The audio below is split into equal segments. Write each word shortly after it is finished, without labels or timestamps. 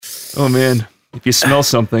Oh, man. If you smell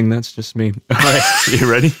something, that's just me. All right. You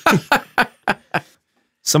ready?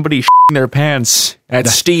 Somebody shitting their pants at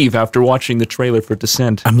Steve after watching the trailer for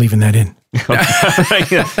Descent. I'm leaving that in.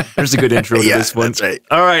 There's a good intro to this one. That's right.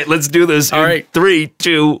 All right, let's do this. All right. 3,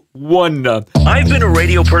 2, 1. I've been a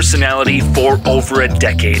radio personality for over a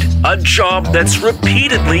decade. A job that's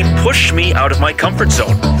repeatedly pushed me out of my comfort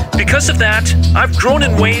zone. Because of that, I've grown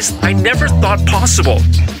in ways I never thought possible.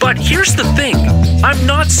 But here's the thing. I'm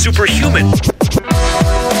not superhuman.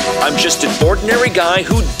 I'm just an ordinary guy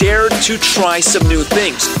who dared to try some new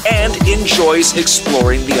things and enjoys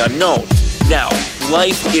exploring the unknown. Now,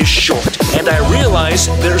 life is short, and I realize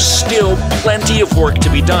there's still plenty of work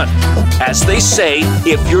to be done. As they say,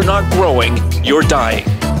 if you're not growing, you're dying.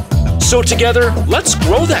 So together, let's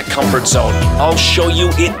grow that comfort zone. I'll show you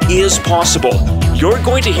it is possible. You're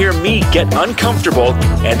going to hear me get uncomfortable,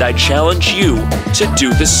 and I challenge you to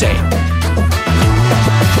do the same.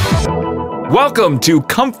 Welcome to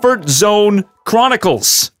Comfort Zone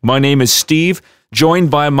Chronicles. My name is Steve,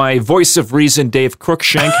 joined by my voice of reason, Dave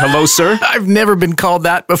Cruikshank. Hello, sir. I've never been called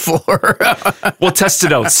that before. We'll test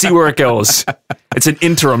it out, see where it goes. It's an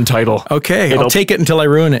interim title. Okay, I'll take it until I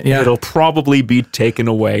ruin it. Yeah, it'll probably be taken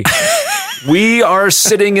away. We are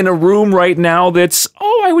sitting in a room right now that's,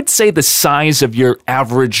 I would say the size of your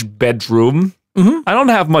average bedroom. Mm-hmm. I don't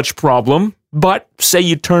have much problem. But say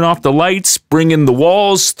you turn off the lights, bring in the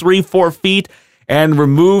walls 3-4 feet, and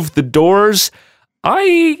remove the doors,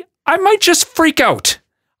 I might just freak out.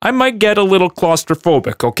 I might get a little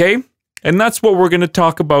claustrophobic, okay? And that's what we're going to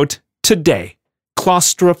talk about today.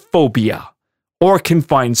 Claustrophobia or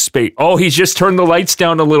confined space. Oh, he's just turned the lights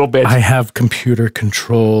down a little bit. I have computer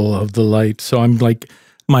control of the light, so I'm like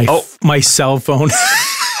my cell phone.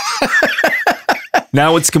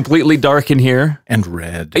 Now it's completely dark in here. And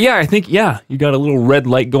red. Yeah, I think, you got a little red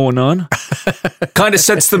light going on. Kind of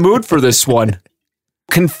sets the mood for this one.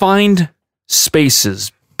 Confined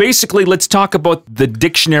spaces. Basically, let's talk about the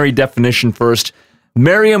dictionary definition first.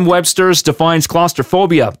 Merriam-Webster's defines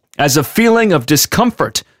claustrophobia as a feeling of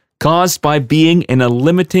discomfort caused by being in a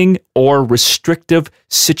limiting or restrictive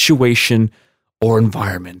situation or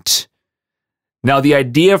environment. Now, the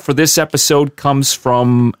idea for this episode comes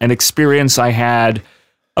from an experience I had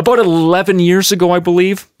about 11 years ago, I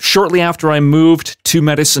believe. Shortly after I moved to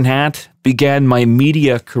Medicine Hat, began my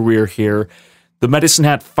media career here. The Medicine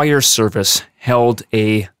Hat Fire Service held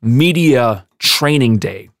a media training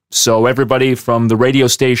day. So everybody from the radio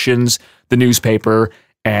stations, the newspaper,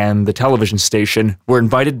 and the television station were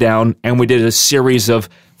invited down, and we did a series of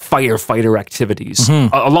firefighter activities.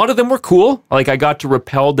 Mm-hmm. A lot of them were cool. Like I got to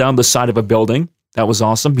rappel down the side of a building. That was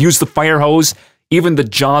awesome. Use the fire hose, even the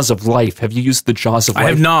jaws of life. Have you used the jaws of life? I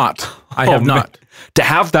have not. I have not. To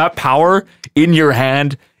have that power in your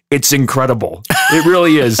hand, it's incredible. It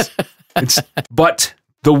really is. But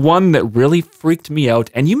the one that really freaked me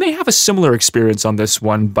out, and you may have a similar experience on this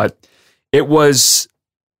one, but it was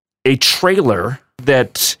a trailer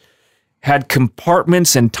that had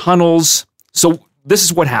compartments and tunnels. So this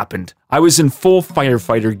is what happened. I was in full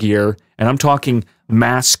firefighter gear, and I'm talking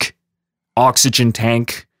mask, oxygen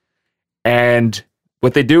tank, and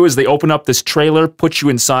what they do is they open up this trailer, put you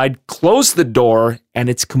inside, close the door, and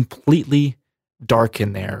it's completely dark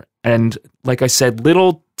in there. And like I said,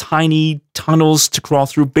 little tiny tunnels to crawl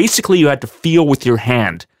through. Basically, you had to feel with your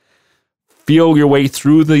hand. Feel your way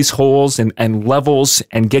through these holes and levels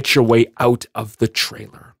and get your way out of the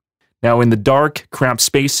trailer. Now, in the dark, cramped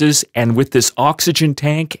spaces, and with this oxygen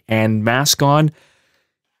tank and mask on,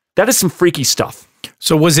 that is some freaky stuff.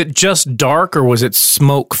 So was it just dark or was it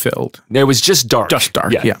smoke filled? It was just dark. Just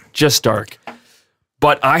dark, yeah. Just dark.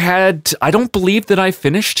 But I don't believe that I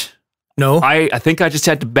finished. No? I think I just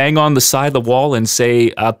had to bang on the side of the wall and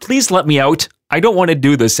say, please let me out. I don't want to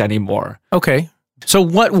do this anymore. Okay. So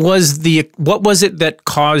what was it that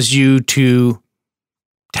caused you to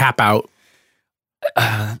tap out?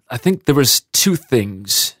 I think there was two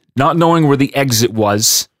things. Not knowing where the exit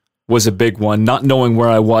was a big one. Not knowing where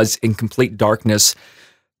I was in complete darkness.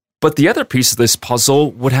 But the other piece of this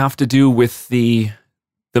puzzle would have to do with the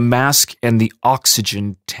mask and the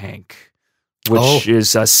oxygen tank, which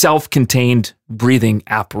is a self-contained breathing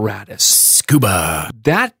apparatus. Scuba.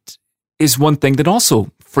 That is one thing that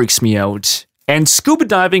also freaks me out. And scuba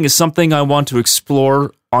diving is something I want to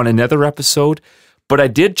explore on another episode. But I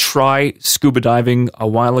did try scuba diving a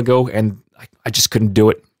while ago, and I just couldn't do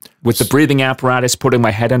it. With the breathing apparatus, putting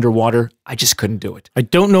my head underwater, I just couldn't do it. I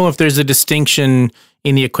don't know if there's a distinction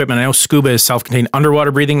in the equipment. I know scuba is self-contained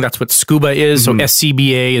underwater breathing. That's what scuba is. Mm-hmm. So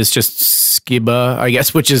SCBA is just scuba, I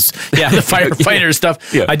guess, which is, the firefighter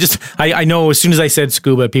stuff. Yeah. I know as soon as I said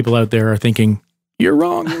scuba, people out there are thinking, You're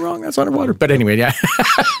wrong. That's underwater. But anyway, yeah.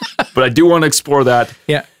 But I do want to explore that.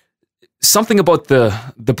 Yeah. Something about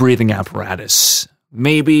the breathing apparatus.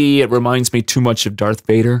 Maybe it reminds me too much of Darth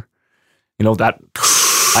Vader. You know, that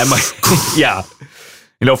I might, yeah.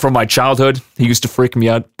 You know, from my childhood, he used to freak me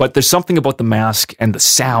out. But there's something about the mask and the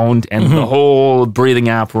sound and the whole breathing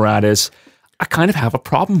apparatus. I kind of have a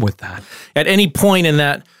problem with that. At any point in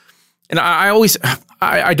that, and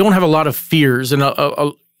I don't have a lot of fears, and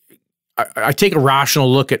I take a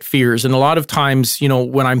rational look at fears. And a lot of times, you know,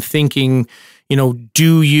 when I'm thinking, you know,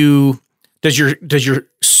 does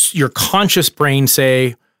your conscious brain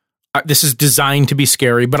say, this is designed to be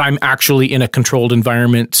scary, but I'm actually in a controlled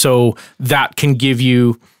environment, so that can give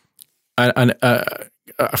you a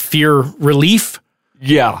fear relief?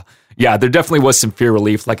 Yeah, there definitely was some fear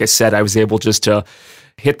relief. Like I said, I was able just to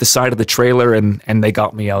hit the side of the trailer and they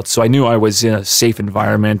got me out. So I knew I was in a safe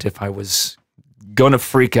environment. If I was going to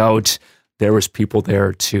freak out, there was people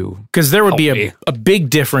there to Because there would be a big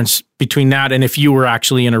difference between that and if you were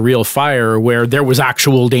actually in a real fire where there was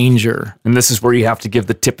actual danger. And this is where you have to give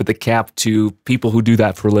the tip of the cap to people who do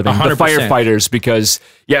that for a living, 100%. the firefighters, because,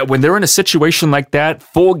 yeah, when they're in a situation like that,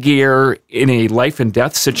 full gear in a life and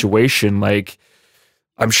death situation, like,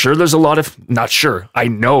 I'm sure there's a lot of, not sure, I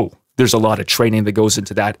know there's a lot of training that goes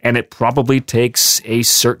into that. And it probably takes a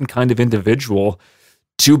certain kind of individual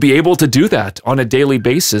to be able to do that on a daily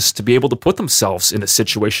basis, to be able to put themselves in a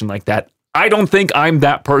situation like that. I don't think I'm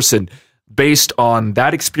that person based on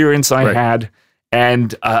that experience I had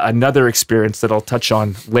and another experience that I'll touch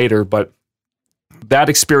on later. But that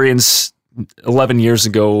experience 11 years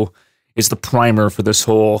ago is the primer for this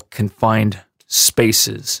whole confined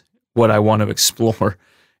spaces, what I want to explore.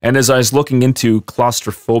 And as I was looking into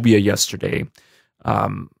claustrophobia yesterday,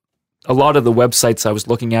 a lot of the websites I was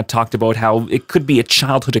looking at talked about how it could be a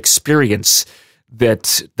childhood experience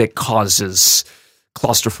that causes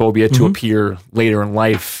claustrophobia to appear later in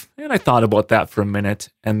life. And I thought about that for a minute.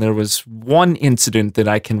 And there was one incident that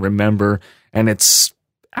I can remember, and it's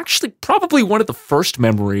actually probably one of the first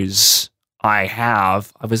memories I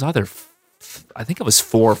have. I was I think I was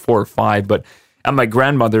four or five, but at my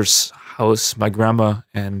grandmother's house, my grandma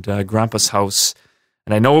and grandpa's house.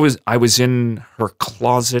 And I know I was in her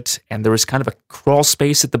closet, and there was kind of a crawl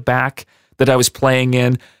space at the back that I was playing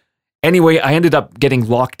in. Anyway, I ended up getting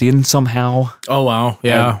locked in somehow. Oh, wow.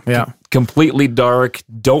 Yeah. Completely dark.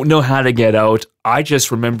 Don't know how to get out. I just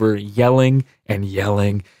remember yelling and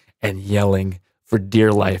yelling and yelling for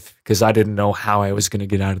dear life because I didn't know how I was going to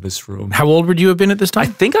get out of this room. How old would you have been at this time? I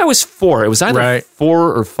think I was 4. It was either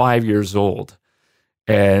 4 or 5 years old.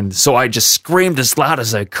 And so I just screamed as loud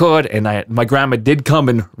as I could, and my grandma did come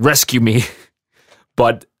and rescue me.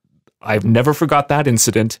 But I've never forgot that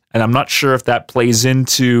incident, and I'm not sure if that plays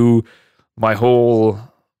into my whole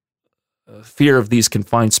fear of these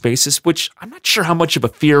confined spaces, which I'm not sure how much of a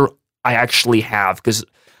fear I actually have, because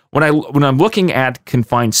when I'm looking at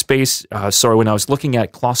confined space, when I was looking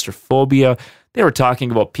at claustrophobia, they were talking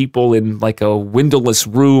about people in like a windowless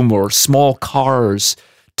room or small cars,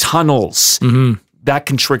 tunnels. Mm-hmm. That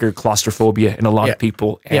can trigger claustrophobia in a lot of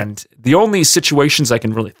people. And the only situations I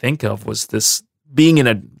can really think of was this being in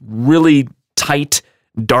a really tight,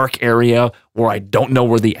 dark area where I don't know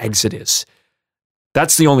where the exit is.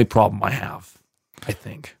 That's the only problem I have, I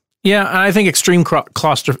think. Yeah, and I think extreme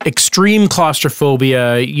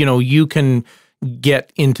claustrophobia, you know, you can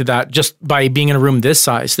get into that just by being in a room this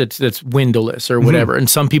size that's windowless or whatever. And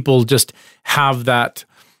some people just have that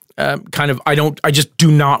I just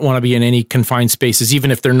do not want to be in any confined spaces,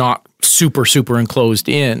 even if they're not super, super enclosed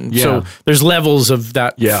in. Yeah. So there's levels of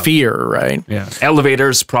that fear, right? Yeah.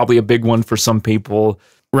 Elevators, probably a big one for some people.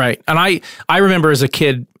 Right. And I remember as a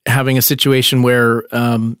kid having a situation where,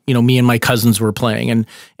 me and my cousins were playing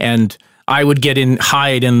and I would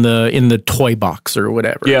hide in the toy box or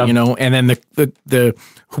whatever, and then the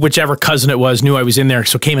whichever cousin it was knew I was in there,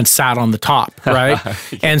 so came and sat on the top, right?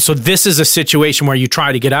 And so this is a situation where you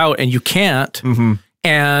try to get out and you can't,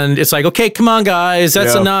 and it's like, okay, come on, guys,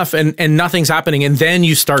 that's enough, and nothing's happening, and then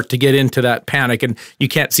you start to get into that panic, and you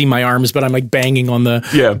can't see my arms, but I'm like banging on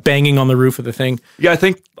the roof of the thing. Yeah, I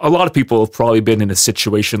think a lot of people have probably been in a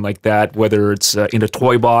situation like that, whether it's in a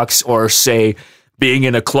toy box or say being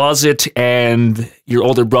in a closet and your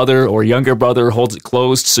older brother or younger brother holds it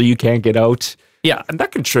closed so you can't get out. Yeah. And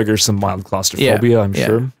that can trigger some mild claustrophobia, I'm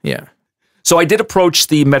sure. Yeah. So I did approach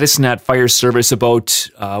the Medicine Fire Service about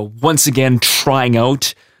once again trying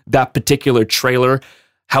out that particular trailer.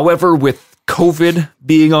 However, with COVID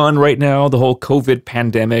being on right now, the whole COVID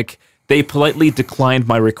pandemic, they politely declined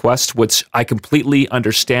my request, which I completely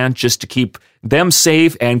understand, just to keep them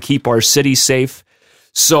safe and keep our city safe.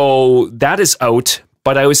 So that is out,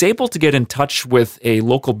 but I was able to get in touch with a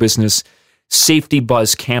local business, Safety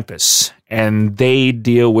Buzz Campus, and they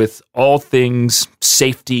deal with all things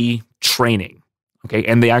safety training. Okay,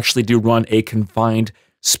 and they actually do run a confined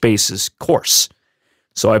spaces course.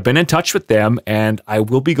 So I've been in touch with them, and I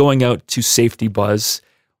will be going out to Safety Buzz,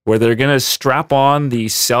 where they're going to strap on the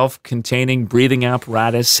self-containing breathing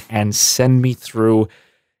apparatus and send me through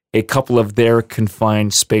a couple of their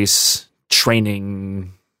confined space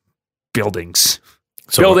training buildings.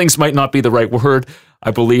 So, buildings might not be the right word.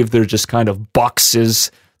 I believe they're just kind of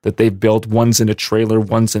boxes that they've built. One's in a trailer,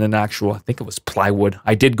 one's in an actual, I think it was plywood.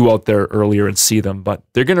 I did go out there earlier and see them, but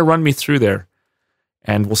they're going to run me through there,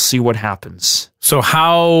 and we'll see what happens. So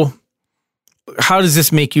how does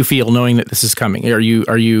this make you feel knowing that this is coming? Do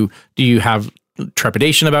you have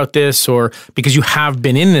trepidation about this, or because you have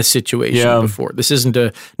been in this situation before? This isn't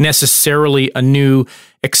necessarily a new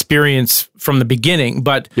experience from the beginning,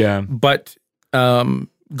 but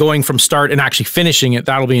going from start and actually finishing it,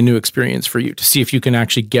 that'll be a new experience for you to see if you can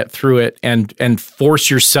actually get through it and force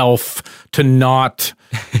yourself to not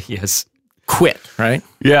quit, right?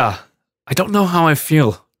 Yeah. I don't know how I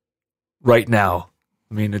feel right now.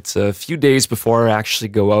 I mean, it's a few days before I actually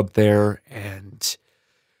go out there, and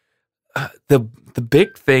the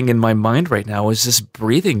big thing in my mind right now is this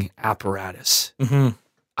breathing apparatus. Mm-hmm.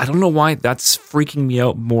 I don't know why that's freaking me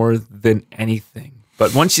out more than anything.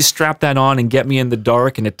 But once you strap that on and get me in the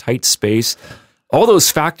dark in a tight space, all those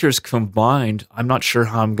factors combined, I'm not sure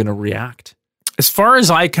how I'm going to react. As far as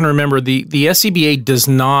I can remember, the SCBA does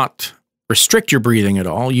not restrict your breathing at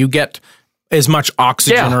all. You get as much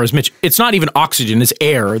oxygen or as much, it's not even oxygen, it's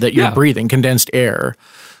air that you're breathing, condensed air.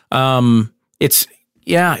 It's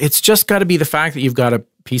just got to be the fact that you've got a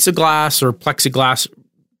piece of glass or plexiglass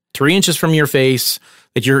 3 inches from your face,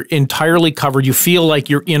 that you're entirely covered. You feel like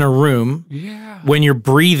you're in a room. Yeah. When you're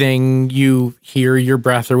breathing, you hear your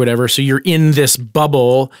breath or whatever. So you're in this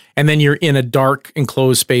bubble, and then you're in a dark,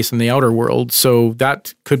 enclosed space in the outer world. So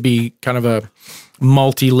that could be kind of a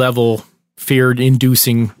multi-level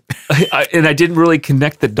fear-inducing. And I didn't really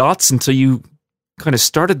connect the dots until you kind of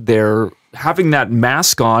started there. Having that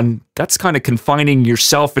mask on, that's kind of confining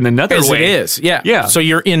yourself in another way. It is, yeah. So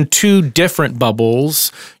you're in two different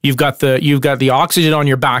bubbles. You've got the oxygen on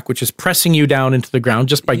your back, which is pressing you down into the ground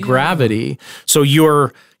just by gravity. So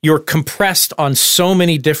you're compressed on so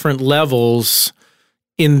many different levels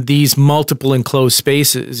in these multiple enclosed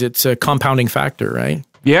spaces. It's a compounding factor, right?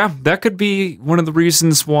 Yeah, that could be one of the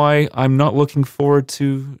reasons why I'm not looking forward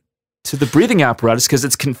to the breathing apparatus, because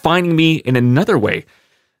it's confining me in another way.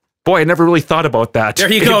 Boy, I never really thought about that.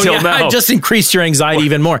 There you go. Until now. I just increased your anxiety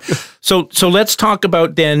even more. So let's talk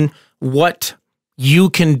about then what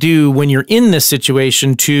you can do when you're in this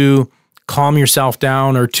situation to calm yourself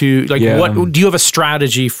down, or to what do you have a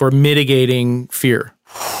strategy for mitigating fear?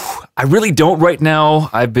 I really don't right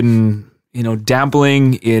now. I've been,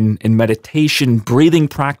 dabbling in meditation, breathing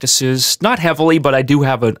practices, not heavily, but I do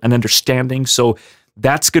have an understanding. So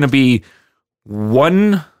that's going to be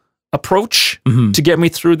one approach to get me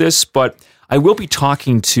through this, but I will be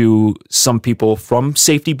talking to some people from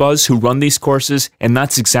Safety Buzz who run these courses, and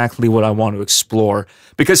that's exactly what I want to explore,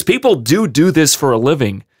 because people do this for a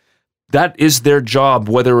living. That is their job,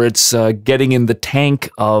 whether it's getting in the tank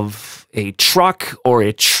of a truck or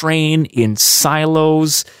a train, in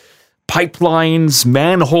silos, pipelines,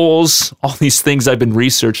 manholes, all these things I've been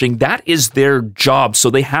researching. That is their job, so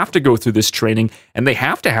they have to go through this training, and they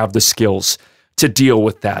have to have the skills to deal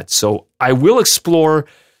with that. So I will explore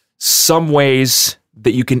some ways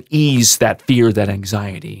that you can ease that fear, that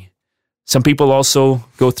anxiety. Some people also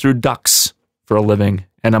go through ducks for a living,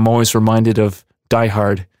 and I'm always reminded of Die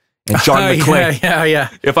Hard and John McClane. Yeah.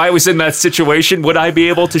 If I was in that situation, would I be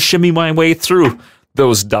able to shimmy my way through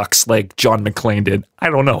those ducks like John McClane did? I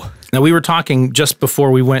don't know. Now, we were talking just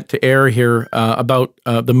before we went to air here about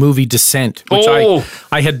the movie Descent, which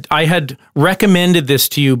I had recommended this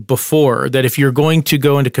to you before, that if you're going to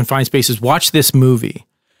go into confined spaces, watch this movie.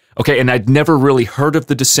 Okay, and I'd never really heard of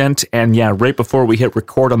The Descent, and right before we hit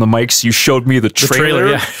record on the mics, you showed me the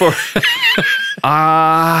trailer.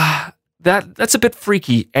 That's a bit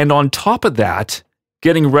freaky. And on top of that,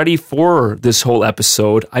 getting ready for this whole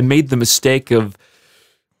episode, I made the mistake of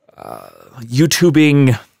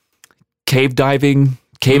YouTubing cave diving,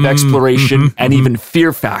 cave exploration, and even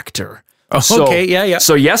Fear Factor.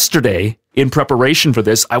 So yesterday, in preparation for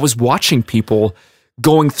this, I was watching people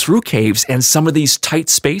going through caves and some of these tight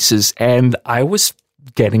spaces, and I was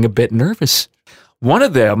getting a bit nervous. One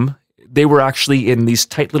of them, they were actually in these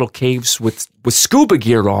tight little caves with scuba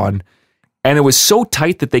gear on, And it was so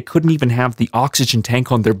tight that they couldn't even have the oxygen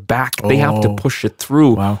tank on their back. They have to push it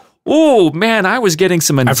through. Wow. Oh, man, I was getting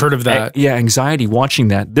some I've heard of that. Anxiety watching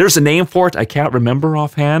that. There's a name for it. I can't remember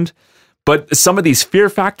offhand. But some of these Fear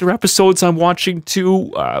Factor episodes I'm watching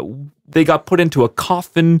too, they got put into a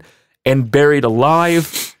coffin and buried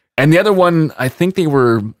alive. And the other one, I think they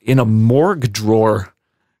were in a morgue drawer.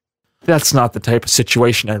 That's not the type of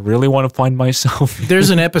situation I really want to find myself in. There's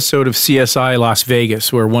an episode of CSI Las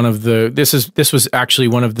Vegas where this was actually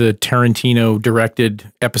one of the Tarantino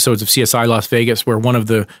directed episodes of CSI Las Vegas where one of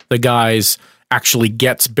the guys actually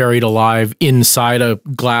gets buried alive inside a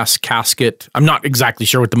glass casket. I'm not exactly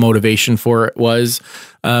sure what the motivation for it was,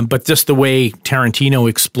 but just the way Tarantino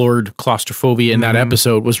explored claustrophobia in that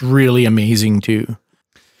episode was really amazing too.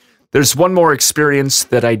 There's one more experience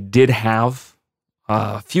that I did have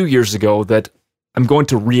a few years ago that I'm going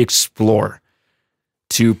to re-explore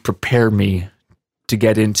to prepare me to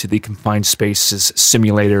get into the confined spaces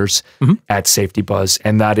simulators at Safety Buzz,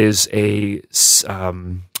 and that is a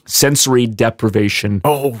sensory deprivation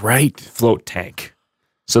float tank.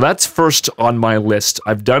 So that's first on my list.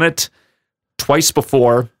 I've done it twice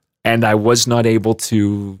before, and I was not able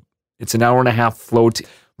to. It's an 1.5-hour float.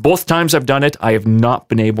 Both times I've done it, I have not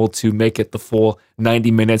been able to make it the full 90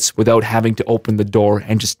 minutes without having to open the door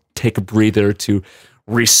and just take a breather to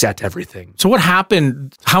reset everything. So what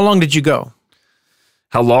happened? How long did you go?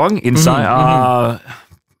 How long? Inside? I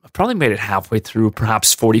probably made it halfway through,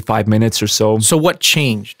 perhaps 45 minutes or so. So what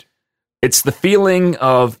changed? It's the feeling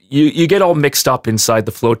of, you get all mixed up inside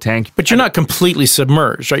the float tank. But you're not completely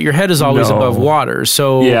submerged, right? Your head is always above water,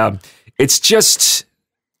 so... Yeah, it's just...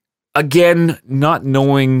 Again, not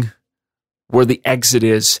knowing where the exit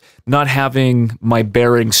is, not having my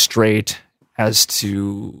bearings straight as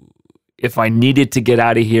to if I needed to get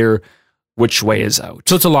out of here, which way is out.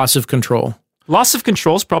 So it's a loss of control. Loss of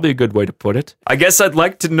control is probably a good way to put it. I guess I'd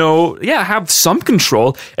like to know, have some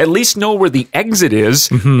control, at least know where the exit is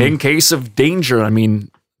in case of danger. I mean,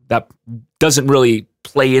 that doesn't really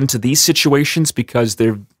play into these situations because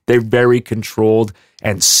they're very controlled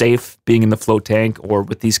and safe being in the float tank or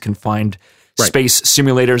with these confined space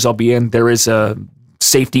simulators I'll be in. There is a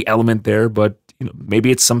safety element there, but maybe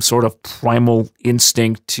it's some sort of primal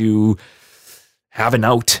instinct to have an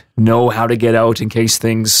out, know how to get out in case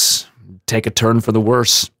things take a turn for the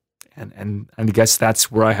worse. And I guess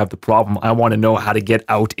that's where I have the problem. I want to know how to get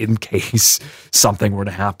out in case something were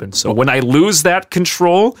to happen. So when I lose that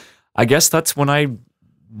control, I guess that's when I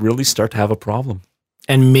really start to have a problem.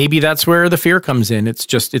 And maybe that's where the fear comes in. It's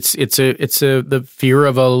just the fear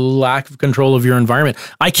of a lack of control of your environment.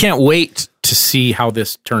 I can't wait to see how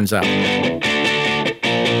this turns out.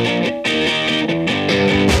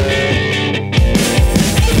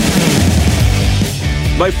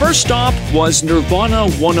 My first stop was Nirvana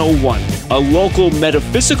 101, a local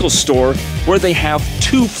metaphysical store where they have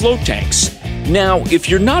 2 float tanks. Now, if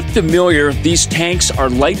you're not familiar, these tanks are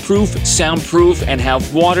lightproof, soundproof, and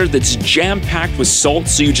have water that's jam-packed with salt,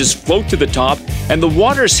 so you just float to the top, and the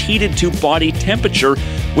water's heated to body temperature,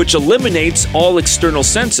 which eliminates all external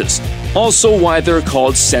senses. Also why they're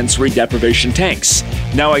called sensory deprivation tanks.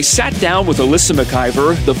 Now, I sat down with Alyssa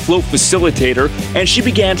McIver, the float facilitator, and she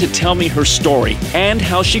began to tell me her story and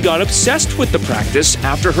how she got obsessed with the practice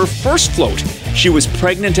after her first float. She was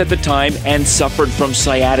pregnant at the time and suffered from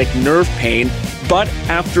sciatic nerve pain, but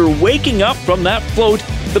after waking up from that float,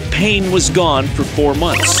 the pain was gone for 4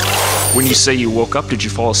 months. When you say you woke up, did you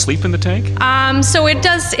fall asleep in the tank? So it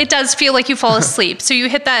does feel like you fall asleep. So you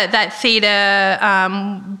hit that theta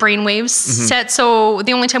brainwaves set. So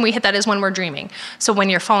the only time we hit that is when we're dreaming. So when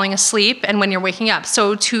you're falling asleep and when you're waking up.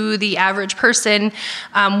 So to the average person,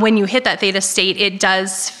 when you hit that theta state, it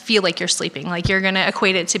does feel like you're sleeping. Like you're gonna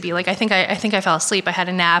equate it to be like, I think I fell asleep. I had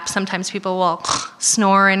a nap. Sometimes people will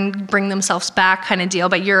snore and bring themselves back, kind of deal.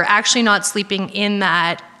 But you're actually not sleeping in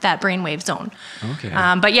that brainwave zone. Okay.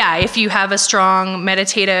 But yeah, if you have a strong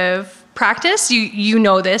meditative practice, you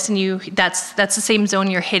know this, and that's the same zone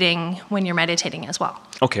you're hitting when you're meditating as well.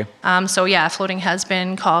 Okay. So yeah, floating has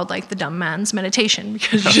been called like the dumb man's meditation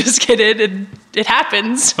because you just get it and it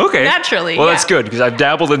happens naturally. Well, that's good because I've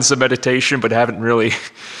dabbled in some meditation but haven't really,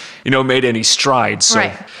 made any strides. So.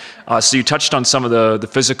 Right. So you touched on some of the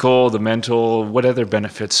physical, the mental. What other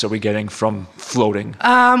benefits are we getting from floating?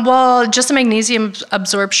 Well, just the magnesium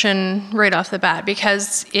absorption right off the bat,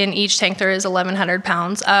 because in each tank there is 1,100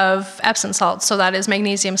 pounds of Epsom salt. So that is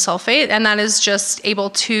magnesium sulfate, and that is just able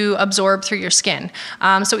to absorb through your skin.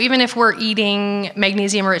 So even if we're eating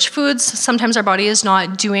magnesium-rich foods, sometimes our body is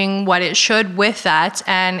not doing what it should with that,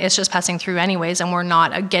 and it's just passing through anyways, and we're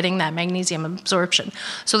not getting that magnesium absorption.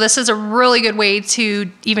 So this is a really good way to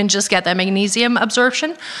even just get that magnesium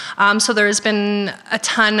absorption. So there's been a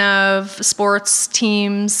ton of sports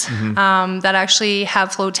teams that actually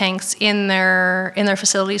have float tanks in their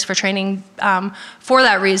facilities for training for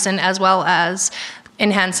that reason, as well as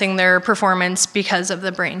enhancing their performance because of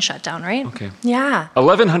the brain shutdown, right? Okay. Yeah.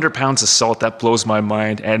 1,100 pounds of salt, that blows my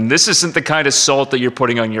mind. And this isn't the kind of salt that you're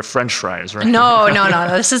putting on your French fries, right? No.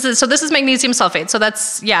 This is magnesium sulfate. So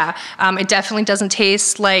that's, it definitely doesn't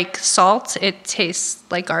taste like salt. It tastes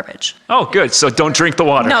like garbage. Oh, good. So don't drink the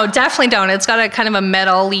water. No, definitely don't. It's got a kind of a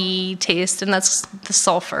metal-y taste, and that's the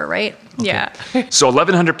sulfur, right? Okay. Yeah. So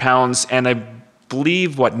 1,100 pounds, and I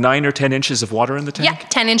believe, 9 or 10 inches of water in the tank? Yeah,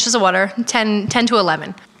 10 inches of water, 10 to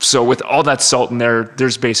 11. So with all that salt in there,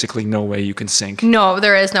 there's basically no way you can sink. No,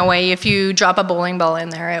 there is no way. If you drop a bowling ball in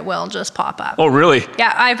there, it will just pop up. Oh, really?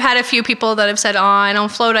 Yeah, I've had a few people that have said, "Oh, I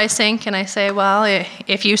don't float, I sink." And I say, well,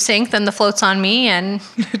 if you sink, then the float's on me, and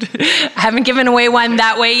I haven't given away one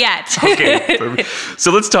that way yet. Okay, perfect.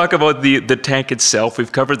 So let's talk about the tank itself.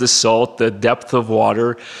 We've covered the salt, the depth of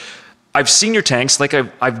water. I've seen your tanks, like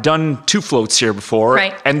I've done 2 floats here before.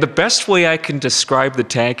 Right. And the best way I can describe the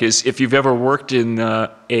tank is, if you've ever worked in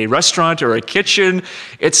a restaurant or a kitchen,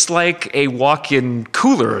 it's like a walk-in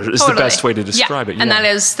cooler is the best way to describe it. And that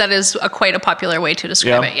is quite a popular way to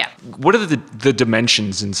describe it, yeah. What are the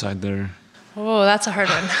dimensions inside there? Oh, that's a hard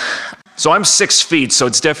one. So I'm 6 feet, so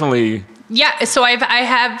it's definitely... Yeah, so I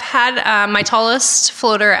have had my tallest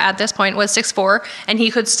floater at this point was 6'4", and he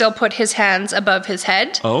could still put his hands above his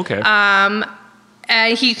head. Oh, okay. And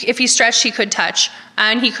if he stretched, he could touch,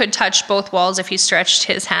 and he could touch both walls if he stretched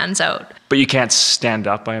his hands out. But you can't stand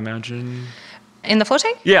up, I imagine. In the float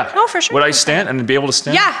tank? Yeah. Oh, for sure. Would I stand and be able to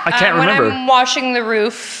stand? Yeah. I can't remember. When I'm washing the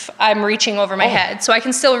roof, I'm reaching over my head, so I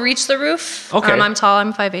can still reach the roof. Okay. I'm tall.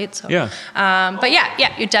 I'm 5'8". So. Yeah. But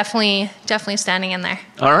yeah, you're definitely standing in there.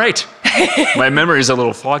 All right. My memory is a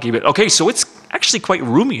little foggy, but okay, so it's actually quite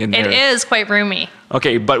roomy in there. It is quite roomy.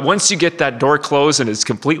 Okay, but once you get that door closed and it's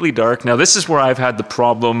completely dark, now this is where I've had the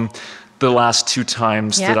problem the last 2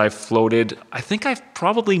 times that I've floated. I think I've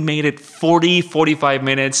probably made it 40, 45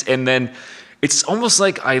 minutes, and then it's almost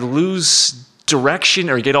like I lose direction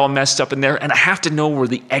or get all messed up in there, and I have to know where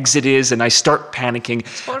the exit is, and I start panicking.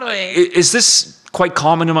 Totally. Is this quite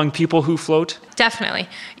common among people who float? Definitely.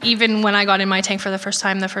 Even when I got in my tank for the first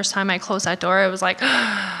time I closed that door, it was like,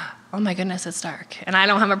 oh my goodness, it's dark. And I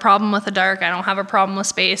don't have a problem with the dark. I don't have a problem with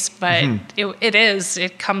space, but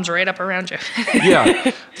it comes right up around you.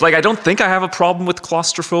 Yeah. Like, I don't think I have a problem with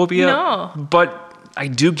claustrophobia. No. But I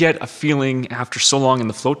do get a feeling after so long in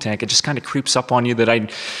the float tank, it just kind of creeps up on you that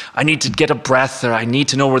I need to get a breath, or I need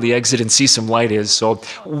to know where the exit and see some light is. So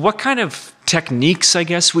what kind of techniques, I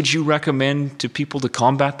guess, would you recommend to people to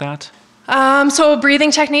combat that? So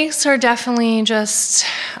breathing techniques are definitely just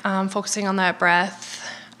focusing on that breath.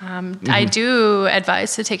 I do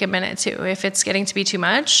advise to take a minute too. If it's getting to be too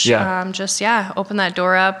much, open that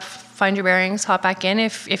door up, find your bearings, hop back in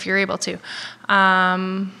if you're able to.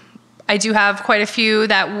 I do have quite a few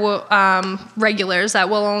that regulars that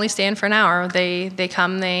will only stay in for an hour. They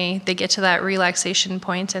come, they get to that relaxation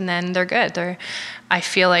point, and then they're good. I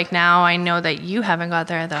feel like now I know that you haven't got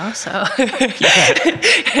there though, so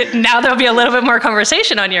now there'll be a little bit more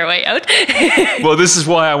conversation on your way out. Well, this is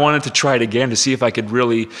why I wanted to try it again, to see if I could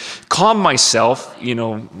really calm myself.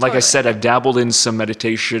 Like I said, I've dabbled in some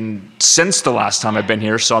meditation since the last time I've been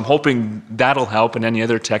here, so I'm hoping that'll help, and any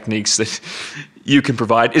other techniques that you can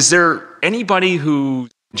provide. Is there anybody who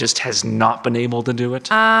just has not been able to do it?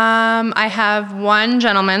 I have one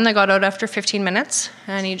gentleman that got out after 15 minutes,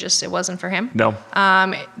 and it wasn't for him. No.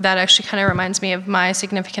 That actually kind of reminds me of my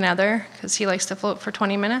significant other, because he likes to float for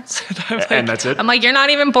 20 minutes. And that's it? I'm like, you're not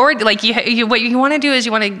even bored. Like, what you want to do is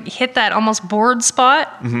you want to hit that almost bored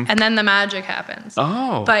spot, and then the magic happens.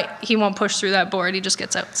 Oh. But he won't push through that board. He just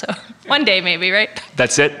gets out. So one day maybe, right?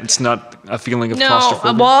 That's it? It's not a feeling of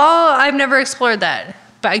claustrophobia? No. Well, I've never explored that.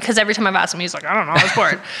 But because every time I've asked him, he's like, I don't know, I was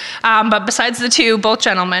bored. But besides the 2, both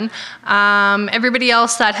gentlemen, everybody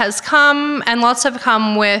else that has come, and lots have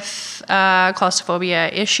come with claustrophobia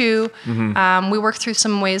issue. We work through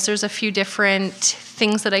some ways. There's a few different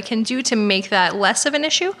things that I can do to make that less of an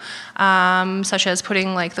issue, such as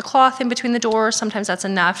putting like the cloth in between the doors. Sometimes that's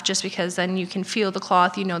enough, just because then you can feel the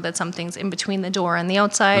cloth, you know that something's in between the door and the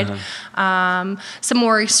outside. Some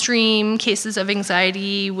more extreme cases of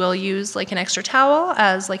anxiety will use like an extra towel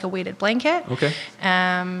as like a weighted blanket. Okay.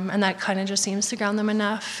 And that kind of just seems to ground them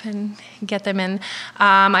enough and get them in.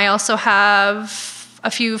 I also have a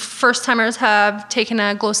few first timers have taken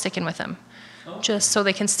a glow stick in with them, just so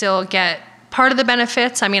they can still get part of the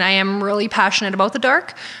benefits, I mean, I am really passionate about the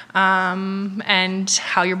dark and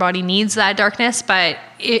how your body needs that darkness. But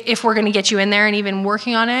if we're going to get you in there and even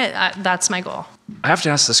working on it, that's my goal. I have to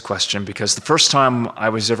ask this question because the first time I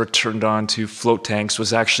was ever turned on to float tanks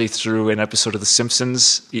was actually through an episode of The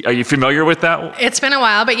Simpsons. Are you familiar with that? It's been a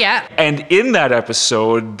while, but yeah. And in that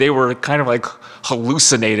episode, they were kind of like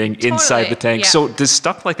hallucinating inside the tank. Yeah. So does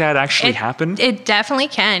stuff like that actually happen? It definitely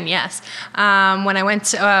can, yes. When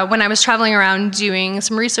I was traveling around doing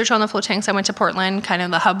some research on the float tanks, I went to Portland, kind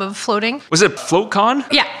of the hub of floating. Was it FloatCon?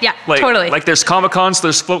 Yeah, totally. Like there's Comic-Cons,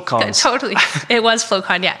 there's FloatCons. Totally. It was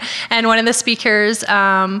FloatCon, yeah. And one of the speakers,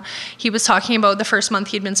 he was talking about the first month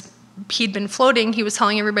he'd been floating. He was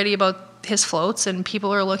telling everybody about his floats, and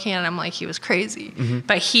people are looking at him like he was crazy. Mm-hmm.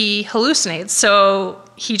 But he hallucinates, so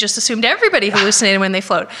he just assumed everybody hallucinated when they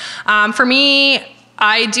float. For me,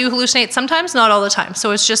 I do hallucinate sometimes, not all the time. So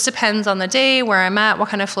it just depends on the day, where I'm at, what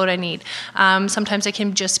kind of float I need. Sometimes it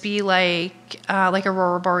can just be like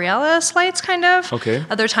Aurora Borealis lights, kind of. Okay.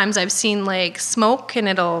 Other times I've seen like smoke, and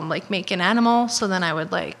it'll like make an animal. So then I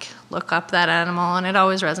would like look up that animal, and it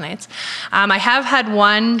always resonates. I have had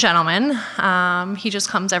one gentleman. He just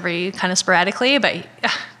comes every kind of sporadically, but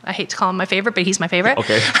I hate to call him my favorite, but he's my favorite.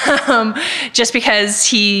 Okay. Just because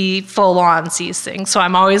he full on sees things. So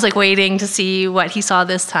I'm always like waiting to see what he saw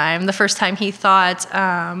this time. The first time he thought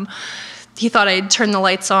I'd turn the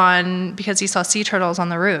lights on because he saw sea turtles on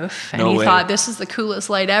the roof. And he thought this is the coolest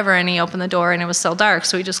light ever. And he opened the door and it was still dark.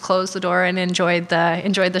 So he just closed the door and enjoyed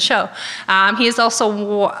the show. He is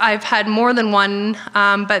also, I've had more than one,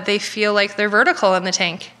 but they feel like they're vertical in the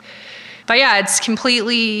tank. But yeah, it's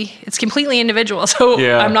completely individual. So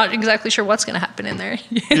I'm not exactly sure what's going to happen in there.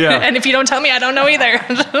 Yeah. And if you don't tell me, I don't know either.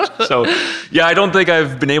 So yeah, I don't think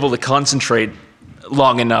I've been able to concentrate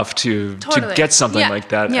long enough to get something like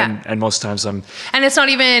that. Yeah. And most times And it's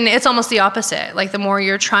almost the opposite. Like the more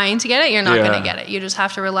you're trying to get it, you're not going to get it. You just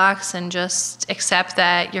have to relax and just accept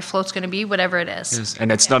that your float's going to be whatever it is. Yes.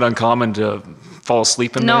 And it's not uncommon to fall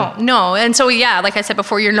asleep in there? No. And so like I said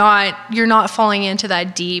before, you're not falling into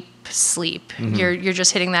that deep sleep. Mm-hmm. You're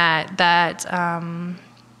just hitting that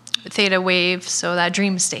theta wave, so that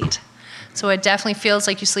dream state. So it definitely feels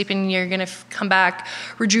like you sleep and you're going to come back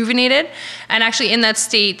rejuvenated. And actually in that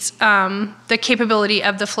state, the capability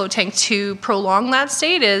of the float tank to prolong that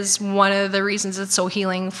state is one of the reasons it's so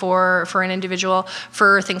healing for an individual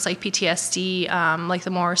for things like PTSD, like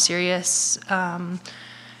the more serious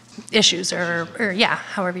issues or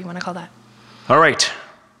however you want to call that. All right.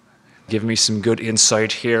 Give me some good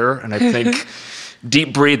insight here. And I think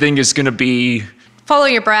deep breathing is going to be... Follow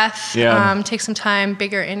your breath. Yeah. Take some time,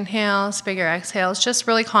 bigger inhales, bigger exhales, just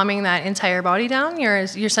really calming that entire body down, your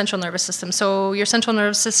central nervous system. So your central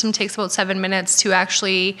nervous system takes about 7 minutes to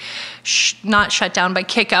actually not shut down, but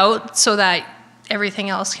kick out so that everything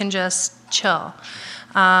else can just chill.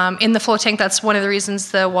 In the float tank, that's one of the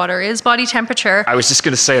reasons the water is body temperature. I was just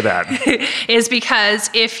going to say that. Is because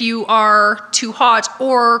if you are too hot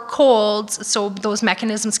or cold, so those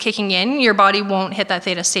mechanisms kicking in, your body won't hit that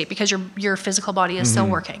theta state because your physical body is still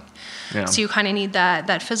working. Yeah. So you kind of need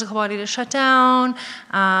that physical body to shut down,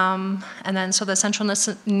 and then so the central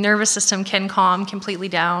nervous system can calm completely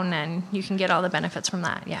down, and you can get all the benefits from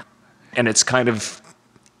that. Yeah. And it's kind of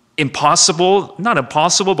not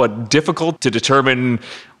impossible, but difficult to determine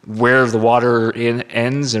where the water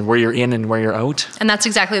ends and where you're in and where you're out. And that's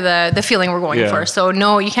exactly the feeling we're going for. So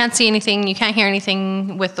no, you can't see anything, you can't hear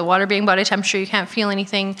anything with the water being body temperature, you can't feel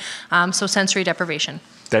anything, so sensory deprivation.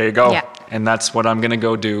 There you go. Yeah. And that's what I'm going to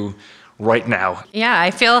go do right now. Yeah,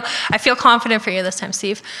 I feel confident for you this time,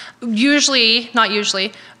 Steve. Not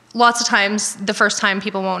usually, lots of times, the first time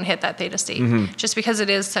people won't hit that theta state, just because it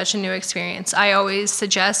is such a new experience. I always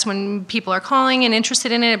suggest when people are calling and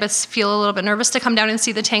interested in it, but feel a little bit nervous, to come down and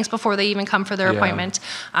see the tanks before they even come for their appointment.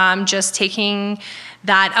 Just taking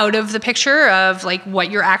that out of the picture of like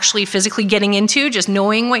what you're actually physically getting into, just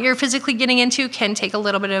knowing what you're physically getting into can take a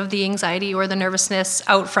little bit of the anxiety or the nervousness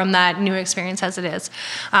out from that new experience as it is.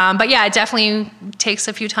 But yeah, it definitely takes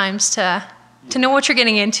a few times to know what you're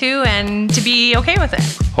getting into and to be okay with it.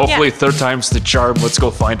 Hopefully third time's the charm. Let's go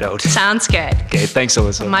find out. Sounds good. Okay, thanks,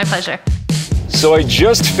 Alyssa. My pleasure. So I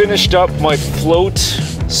just finished up my float.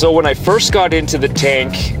 So when I first got into the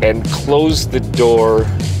tank and closed the door,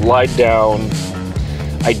 lied down,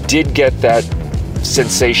 I did get that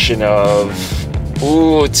sensation of,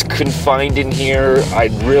 ooh, it's confined in here.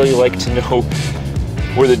 I'd really like to know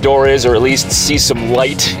where the door is, or at least see some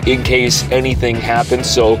light in case anything happens.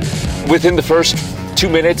 So within the first 2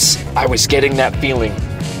 minutes, I was getting that feeling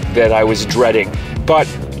that I was dreading. But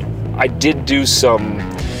I did do some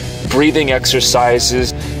breathing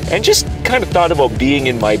exercises, and just kind of thought about being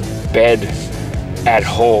in my bed at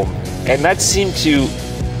home. And that seemed to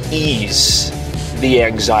ease the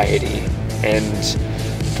anxiety. And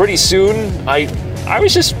pretty soon, I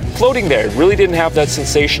was just floating there. Really didn't have that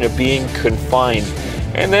sensation of being confined.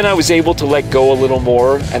 And then I was able to let go a little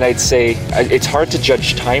more, and I'd say it's hard to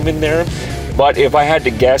judge time in there, but if I had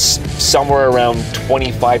to guess, somewhere around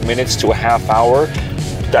 25 minutes to a half hour,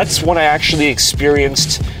 that's when I actually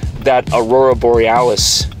experienced that aurora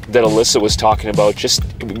borealis that Alyssa was talking about, just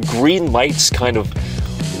green lights kind of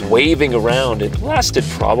waving around. It lasted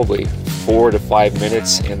probably 4 to 5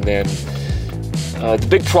 minutes, and then the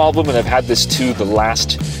big problem, and I've had this too the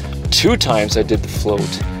last 2 times I did the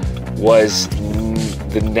float, was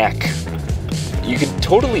the neck. You can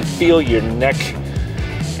totally feel your neck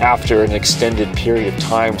after an extended period of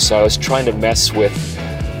time, so I was trying to mess with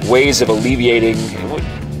ways of alleviating,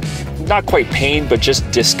 not quite pain, but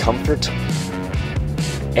just discomfort.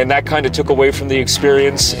 And that kind of took away from the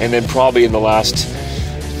experience, and then probably in the last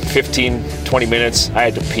 15, 20 minutes, I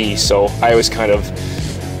had to pee, so I was kind of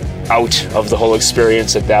out of the whole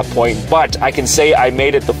experience at that point. But I can say I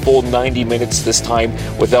made it the full 90 minutes this time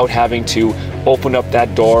without having to open up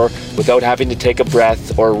that door, without having to take a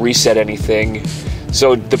breath or reset anything.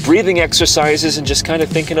 So the breathing exercises and just kind of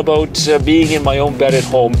thinking about being in my own bed at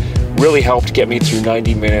home really helped get me through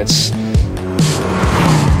 90 minutes.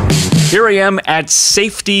 Here I am at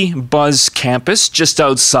Safety Buzz Campus, just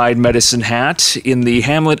outside Medicine Hat in the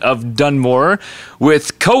hamlet of Dunmore,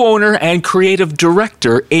 with co-owner and creative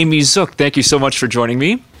director Amy Zook. Thank you so much for joining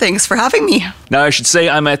me. Thanks for having me. Now, I should say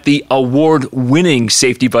I'm at the award-winning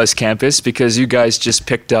Safety Buzz Campus because you guys just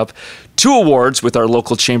picked up 2 awards with our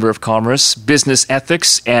local Chamber of Commerce, Business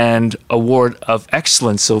Ethics and Award of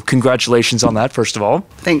Excellence. So congratulations on that, first of all.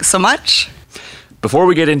 Thanks so much. Before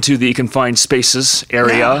we get into the confined spaces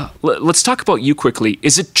area, let's talk about you quickly.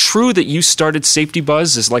 Is it true that you started Safety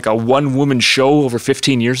Buzz as like a one-woman show over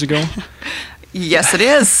 15 years ago? Yes, it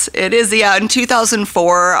is. It is. Yeah. In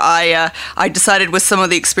 2004, I decided with some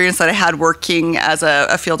of the experience that I had working as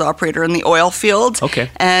a field operator in the oil field,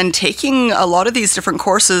 and taking a lot of these different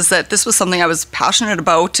courses, that this was something I was passionate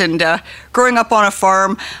about. And growing up on a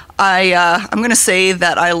farm, I'm going to say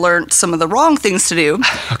that I learned some of the wrong things to do.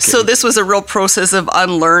 So this was a real process of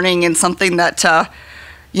unlearning, and something that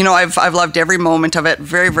I've loved every moment of it.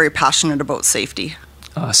 Very, very passionate about safety.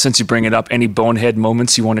 Since you bring it up, any bonehead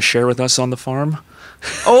moments you want to share with us on the farm?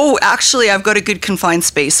 Oh, actually, I've got a good confined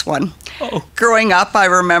space one. Oh. Growing up, I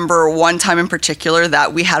remember one time in particular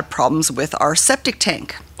that we had problems with our septic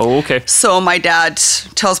tank. Oh, okay. So my dad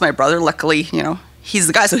tells my brother, luckily, he's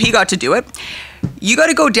the guy, so he got to do it. You got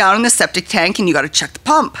to go down in the septic tank and you got to check the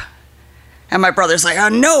pump. And my brother's like, oh,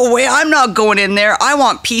 no way, I'm not going in there. I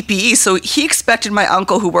want PPE. So he expected my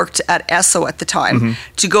uncle, who worked at Esso at the time,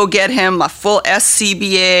 to go get him a full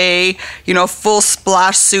SCBA, full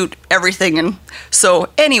splash suit, everything. And so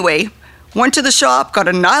anyway, went to the shop, got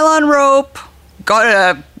a nylon rope,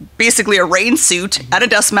 got basically a rain suit and a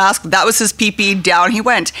dust mask. That was his PPE. Down he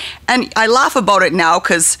went. And I laugh about it now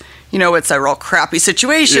because, it's a real crappy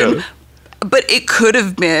situation. Yeah. But it could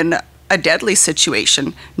have been a deadly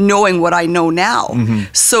situation, knowing what I know now.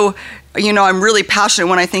 So, I'm really passionate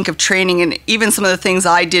when I think of training, and even some of the things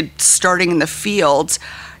I did starting in the field.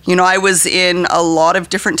 I was in a lot of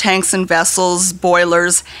different tanks and vessels,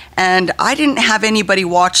 boilers, and I didn't have anybody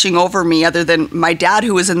watching over me other than my dad,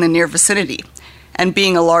 who was in the near vicinity. And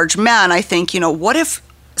being a large man, I think, what if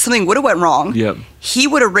something would have went wrong? Yep. He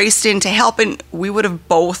would have raced in to help, and we would have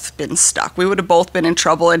both been stuck. We would have both been in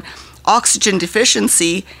trouble. And oxygen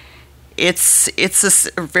deficiency, it's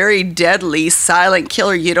a very deadly silent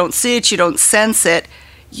killer. You don't see it, you don't sense it.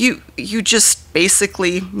 You just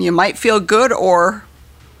basically, you might feel good or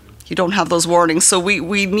you don't have those warnings. So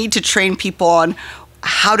we need to train people on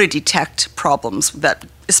how to detect problems that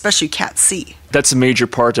especially you can't see. That's a major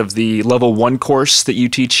part of the level 1 course that you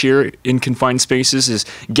teach here in confined spaces, is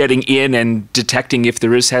getting in and detecting if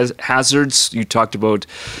there is hazards. You talked about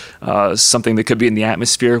something that could be in the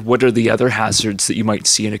atmosphere. What are the other hazards that you might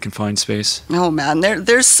see in a confined space? Oh man,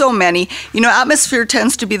 there's so many. Atmosphere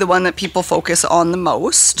tends to be the one that people focus on the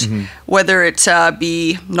most, whether it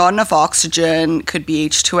be not enough oxygen, could be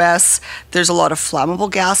H2S. There's a lot of flammable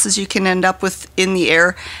gases you can end up with in the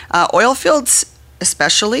air. Oil fields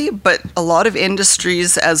especially, but a lot of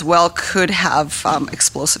industries as well could have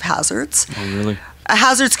explosive hazards. Oh, really?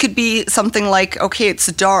 Hazards could be something like, okay, it's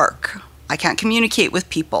dark. I can't communicate with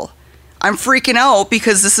people. I'm freaking out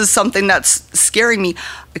because this is something that's scaring me.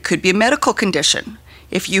 It could be a medical condition.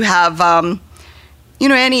 If you have,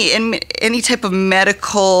 any type of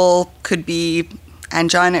medical, could be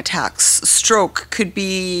angina attacks, stroke, could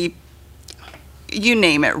be, you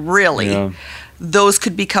name it, really. Yeah. Those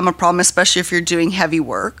could become a problem, especially if you're doing heavy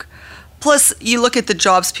work. Plus, you look at the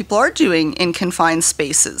jobs people are doing in confined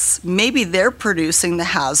spaces. Maybe they're producing the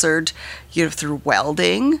hazard, through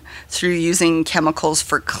welding, through using chemicals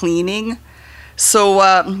for cleaning. So,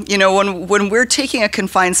 when we're taking a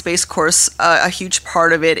confined space course, a huge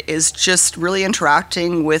part of it is just really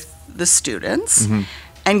interacting with the students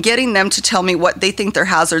and getting them to tell me what they think their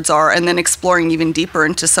hazards are, and then exploring even deeper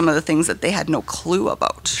into some of the things that they had no clue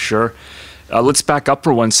about. Sure. Let's back up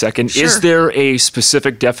for 1 second. Sure. Is there a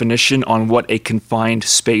specific definition on what a confined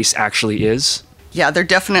space actually is? Yeah, there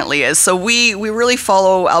definitely is. So we really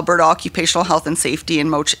follow Alberta Occupational Health and Safety in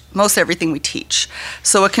most everything we teach.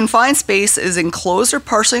 So a confined space is enclosed or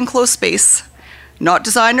partially enclosed space, not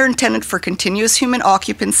designed or intended for continuous human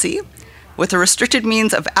occupancy, with a restricted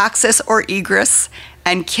means of access or egress,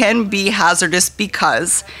 and can be hazardous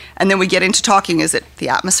because, and then we get into talking, is it the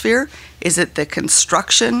atmosphere? Is it the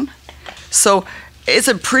construction? So it's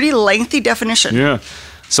a pretty lengthy definition. Yeah.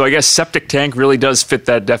 So I guess septic tank really does fit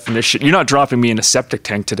that definition. You're not dropping me in a septic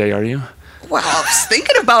tank today, are you? Well, I was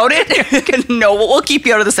thinking about it. No, we'll keep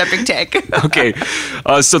you out of the septic tank. Okay.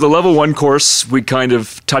 So the level 1 course we kind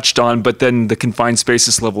of touched on, but then the confined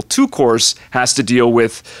spaces level 2 course has to deal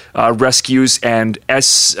with rescues and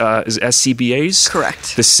SCBAs.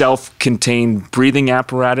 Correct. The self-contained breathing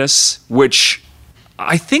apparatus, which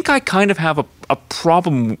I think I kind of have a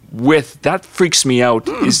problem with. That freaks me out.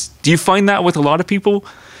 Do you find that with a lot of people?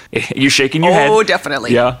 You're shaking your head. Oh,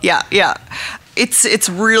 definitely. Yeah. Yeah. It's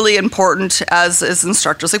really important as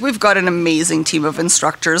instructors. Like, we've got an amazing team of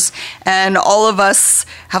instructors, and all of us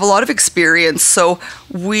have a lot of experience. So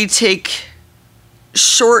we take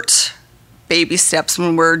short baby steps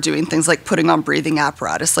when we're doing things like putting on breathing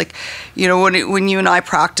apparatus. Like, when you and I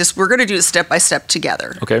practice, we're going to do it step by step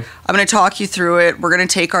together. Okay. I'm going to talk you through it. We're going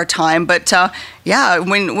to take our time. But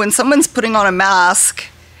when someone's putting on a mask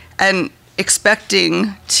and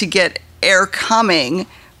expecting to get air coming,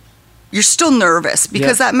 you're still nervous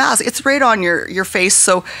because that mask, it's right on your face.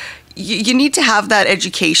 So you need to have that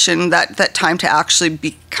education, that time to actually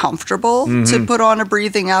be comfortable to put on a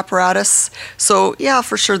breathing apparatus. So yeah,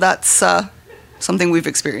 for sure, that's something we've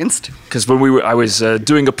experienced. Because when I was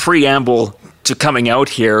doing a preamble to coming out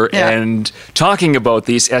here and talking about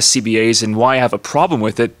these SCBAs and why I have a problem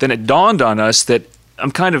with it, then it dawned on us that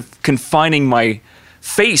I'm kind of confining my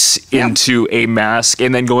face into a mask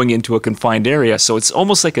and then going into a confined area. So it's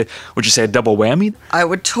almost like would you say a double whammy? I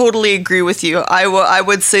would totally agree with you. I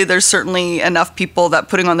would say there's certainly enough people that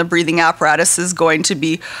putting on the breathing apparatus is going to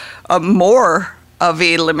be more of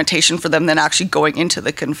a limitation for them than actually going into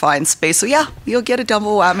the confined space. So yeah, you'll get a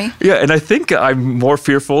double whammy. Yeah, and I think I'm more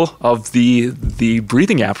fearful of the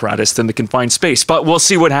breathing apparatus than the confined space. But we'll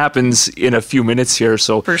see what happens in a few minutes here.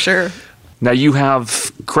 So for sure. Now you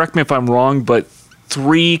have, correct me if I'm wrong, but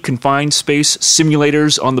 3 confined space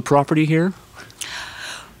simulators on the property here?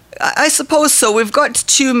 I suppose so. We've got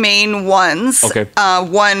 2 main ones. Okay.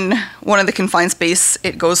 One of the confined space,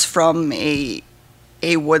 it goes from a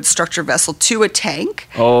wood structure vessel to a tank.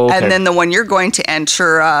 Oh, okay. And then the one you're going to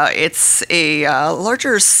enter, it's a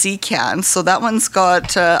larger sea can. So that one's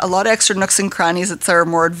got a lot of extra nooks and crannies. It's our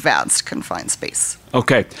more advanced confined space.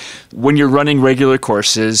 Okay. When you're running regular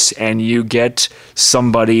courses and you get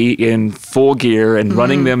somebody in full gear and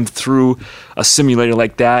running them through a simulator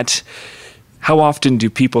like that, how often do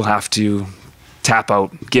people have to tap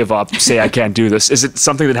out, give up, say, I can't do this? Is it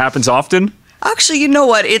something that happens often? Actually, you know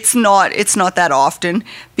what? It's not that often,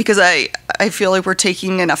 because I feel like we're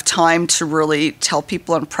taking enough time to really tell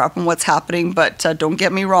people and prep them what's happening. But don't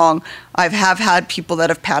get me wrong, I have had people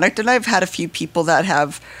that have panicked, and I've had a few people that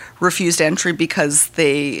have refused entry because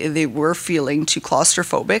they were feeling too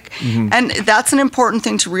claustrophobic. And that's an important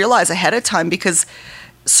thing to realize ahead of time, because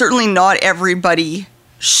certainly not everybody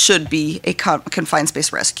should be a confined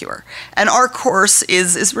space rescuer. And our course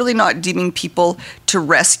is really not deeming people to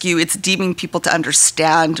rescue, it's deeming people to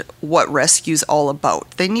understand what rescue is all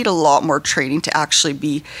about. They need a lot more training to actually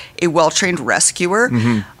be a well-trained rescuer.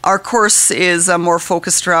 Our course is more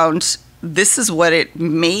focused around, this is what it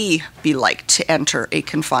may be like to enter a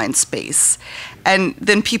confined space. And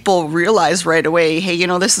then people realize right away, hey,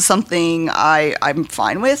 this is something I'm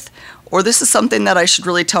fine with, or this is something that I should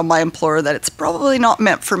really tell my employer that it's probably not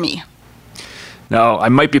meant for me. Now, I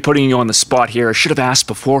might be putting you on the spot here. I should have asked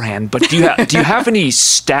beforehand, but do you have any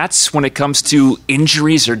stats when it comes to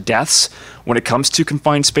injuries or deaths when it comes to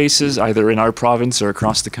confined spaces, either in our province or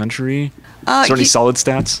across the country? Is there any solid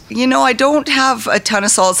stats? I don't have a ton of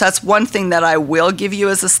solid stats. One thing that I will give you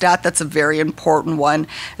as a stat that's a very important one,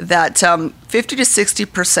 that 50 to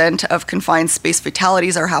 60% of confined space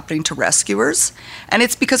fatalities are happening to rescuers, and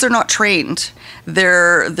it's because they're not trained.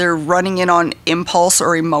 They're running in on impulse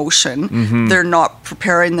or emotion. Mm-hmm. They're not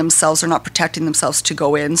preparing themselves, they're not protecting themselves to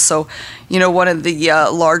go in. So, one of the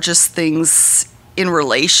largest things in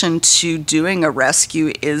relation to doing a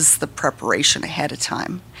rescue is the preparation ahead of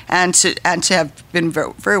time. And to have been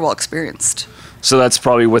very, very well experienced. So that's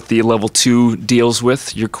probably what the level 2 deals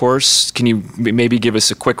with, your course. Can you maybe give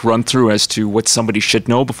us a quick run through as to what somebody should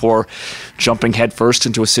know before jumping headfirst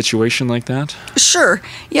into a situation like that? Sure.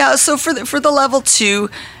 Yeah. So for the level 2,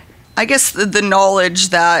 I guess the knowledge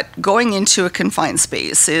that going into a confined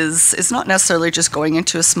space is not necessarily just going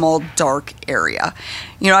into a small, dark area.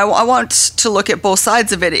 I want to look at both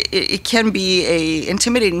sides of it. It can be a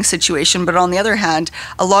intimidating situation, but on the other hand,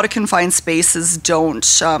 a lot of confined spaces don't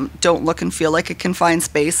look and feel like a confined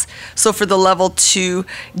space. So for the level 2,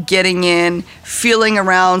 getting in, feeling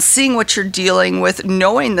around, seeing what you're dealing with,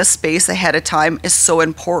 knowing the space ahead of time is so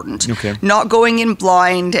important. Okay. Not going in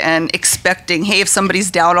blind and expecting, hey, if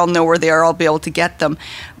somebody's down, I'll know where they are, I'll be able to get them.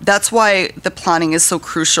 That's why the planning is so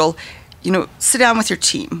crucial. Sit down with your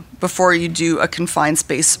team before you do a confined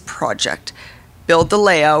space project. Build the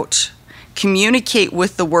layout. Communicate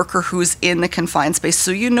with the worker who's in the confined space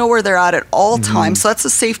so you know where they're at all times. So that's a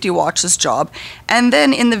safety watch's job. And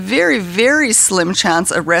then in the very, very slim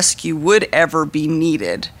chance a rescue would ever be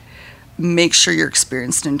needed, make sure you're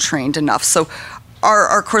experienced and trained enough. So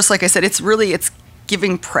our course, like I said, it's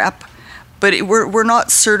giving prep. But we're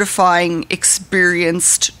not certifying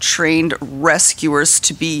experienced, trained rescuers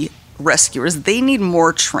to be rescuers. They need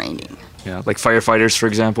more training. Yeah, like firefighters, for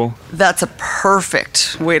example? That's a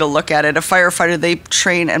perfect way to look at it. A firefighter, they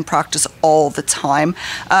train and practice all the time.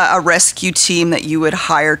 A rescue team that you would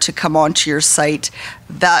hire to come onto your site,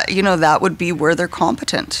 that would be where they're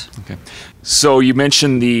competent. Okay. So you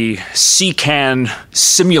mentioned the CCAN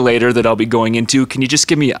simulator that I'll be going into. Can you just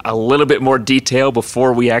give me a little bit more detail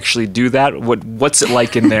before we actually do that? What's it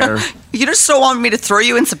like in there? You just don't want me to throw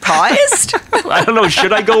you in surprised? I don't know.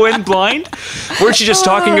 Should I go in blind? Weren't you just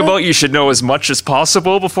talking about you should know as much as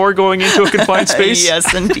possible before going into a confined space?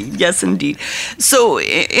 Yes, indeed. Yes, indeed. So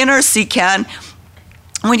in our CCAN,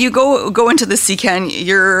 when you go into the CCAN,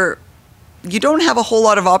 you don't have a whole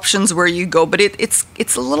lot of options where you go, but it's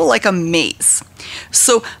a little like a maze.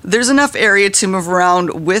 So there's enough area to move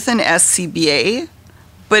around with an SCBA,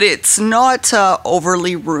 but it's not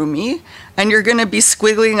overly roomy, and you're going to be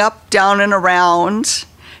squiggling up, down, and around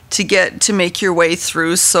to make your way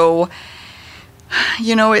through. So,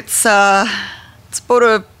 it's about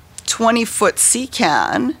a 20-foot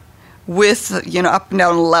CCAN with up and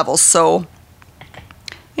down levels. So,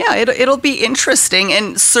 yeah, it'll be interesting,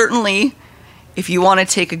 and certainly, if you want to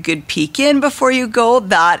take a good peek in before you go,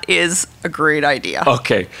 that is a great idea.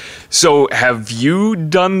 Okay. So have you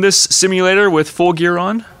done this simulator with full gear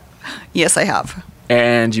on? Yes, I have.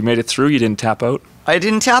 And you made it through? You didn't tap out? I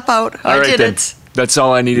didn't tap out. I did it. That's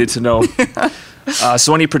all I needed to know.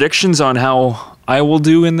 So any predictions on how I will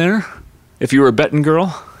do in there? If you were a betting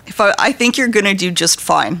girl? I think you're going to do just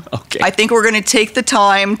fine. Okay. I think we're going to take the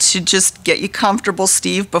time to just get you comfortable,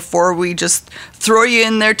 Steve, before we just throw you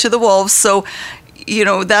in there to the wolves. So,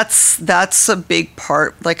 that's a big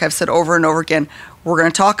part. Like I've said over and over again, we're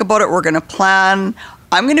going to talk about it. We're going to plan.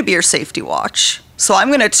 I'm going to be your safety watch. So I'm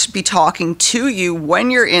going to be talking to you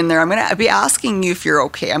when you're in there. I'm going to be asking you if you're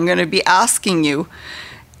okay. I'm going to be asking you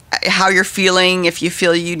how you're feeling, if you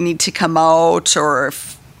feel you need to come out, or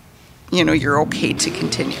if you're okay to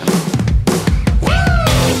continue.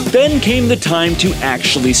 Then came the time to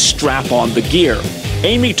actually strap on the gear.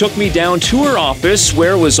 Amy took me down to her office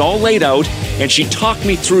where it was all laid out, and she talked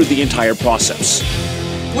me through the entire process.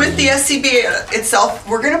 With the SCBA itself,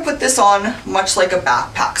 we're going to put this on much like a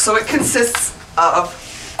backpack. So it consists of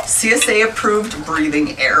CSA-approved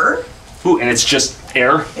breathing air. Ooh, and it's just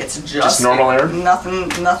air? It's just normal air?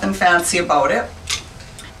 Nothing fancy about it.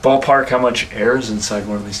 Ballpark, how much air is inside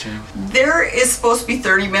one of these tanks? There is supposed to be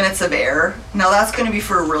 30 minutes of air. Now that's going to be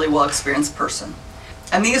for a really well-experienced person.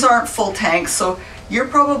 And these aren't full tanks, so you're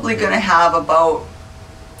probably going to have about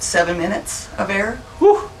 7 minutes of air.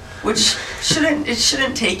 Whew. Which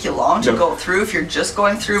shouldn't take you long to go through if you're just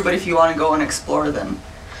going through, but if you want to go and explore, then...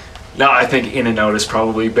 No, I think in and out is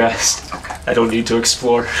probably best. Okay. I don't need to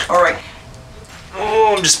explore. All right.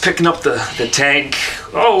 Oh, I'm just picking up the tank.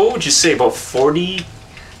 Oh, what would you say, about 40?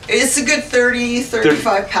 It's a good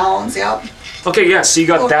 35 pounds, yeah. Okay, yeah, so you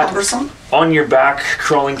got that cumbersome. on your back,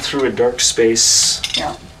 crawling through a dark space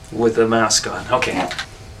with a mask on. Okay. Yeah.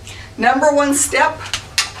 Number 1 step,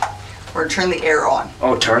 or turn the air on.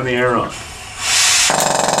 Oh, turn the air on.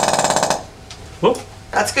 Whoop.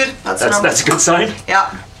 That's good. That's a good sign?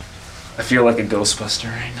 Yeah. I feel like a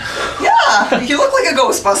Ghostbuster right now. Yeah, you look like a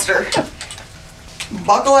Ghostbuster.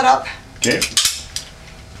 Buckle it up. Okay.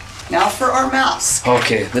 Now for our mask.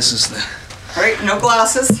 Okay, this is the... All right, no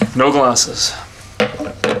glasses. No glasses.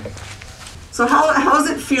 So how's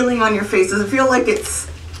it feeling on your face? Does it feel like it's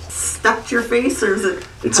stuck to your face, or is it...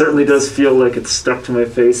 It certainly does feel like it's stuck to my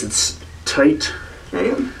face. It's tight.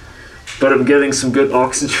 Okay. But I'm getting some good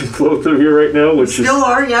oxygen flow through here right now, which Still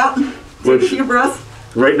are, yeah. Take a deep breath.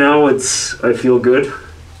 Right now, I feel good.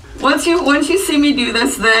 Once you see me do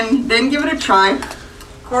this, then give it a try.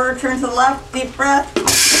 Quarter turn to the left, deep breath.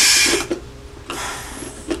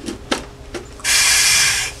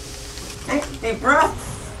 Okay, deep breath.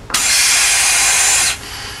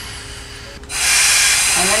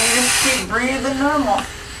 And then you just keep breathing normal.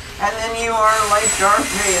 And then you are like Darth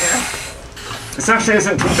Vader. This actually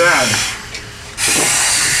isn't too bad.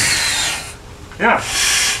 Yeah.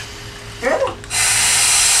 Good.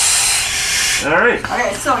 All right.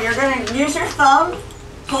 Okay, so you're going to use your thumb,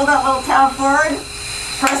 pull that little tab forward,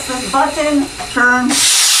 press this button, turn.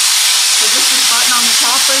 So just this button on the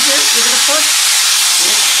top right here, give it a push,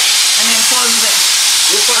 and then close it.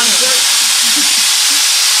 This button's good.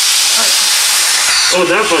 Oh,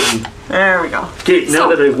 that button. There we go. Okay, now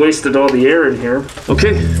that I've wasted all the air in here.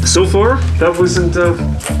 Okay, so far, that wasn't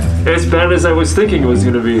as bad as I was thinking it was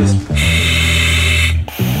going to be.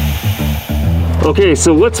 Okay,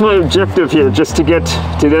 so what's my objective here? Just to get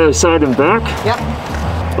to the other side and back? Yep.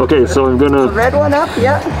 Okay, so I'm gonna... The red one up,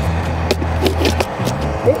 yeah.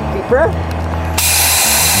 Okay, deep breath.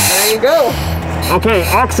 There you go. Okay,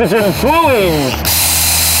 oxygen flowing!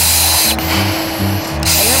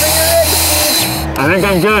 Whenever you're ready, Steve. I think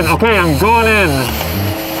I'm good. Okay, I'm going in.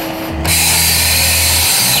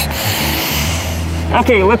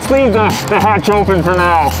 Okay, let's leave the hatch open for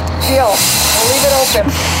now. Deal. We'll leave it open.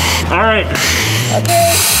 All right.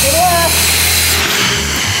 Okay, good luck.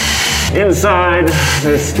 Inside,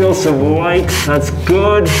 there's still some light. That's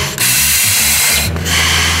good.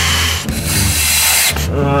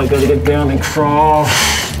 I gotta get down and crawl.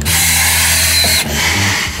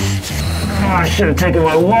 I should have taken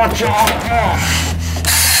my watch off.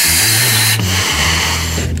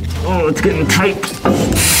 Oh, it's getting tight.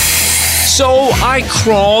 So I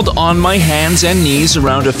crawled on my hands and knees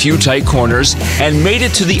around a few tight corners and made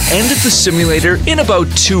it to the end of the simulator in about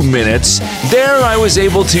 2 minutes. There I was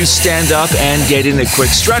able to stand up and get in a quick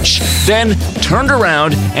stretch, then turned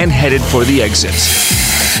around and headed for the exit.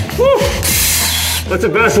 Woo! What's the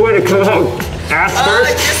best way to come out? Ass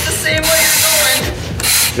first? Just the same way you're going.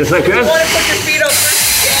 Just like You this? want to put your feet up first,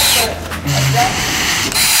 you can, but like that.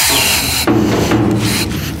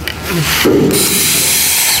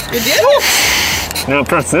 You did it? Now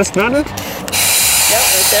press this button? Yep,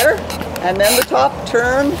 right there. And then the top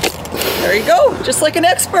turn. There you go, just like an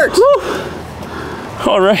expert. Woo.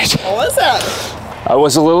 All right. What was that? I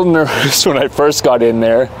was a little nervous when I first got in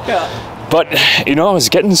there. Yeah. But, I was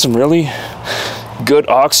getting some really good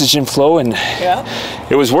oxygen flow and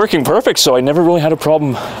it was working perfect, so I never really had a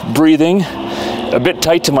problem breathing. A bit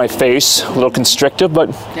tight to my face, a little constrictive, but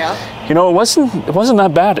it wasn't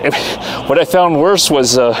that bad. What I found worse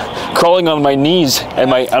was crawling on my knees and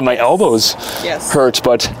my elbows hurt.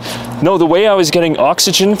 But no, the way I was getting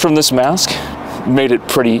oxygen from this mask made it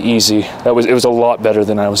pretty easy. It was a lot better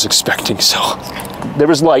than I was expecting. So there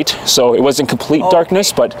was light, so it wasn't complete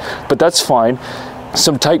darkness, but that's fine.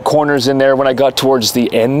 Some tight corners in there when I got towards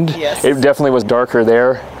the end. It definitely was darker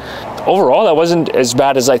there. Overall, that wasn't as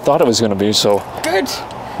bad as I thought it was going to be, so... Good.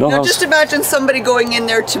 Now, just imagine somebody going in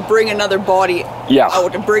there to bring another body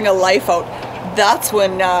out, to bring a life out. That's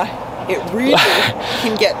when it really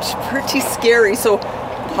can get pretty scary, so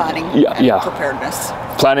planning and preparedness.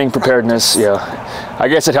 Planning, preparedness, I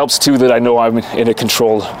guess it helps, too, that I know I'm in a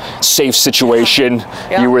controlled, safe situation.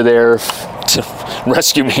 You were there to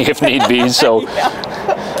rescue me if need be, so...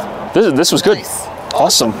 This was good. Nice.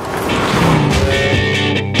 Awesome.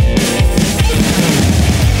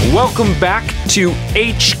 Welcome back to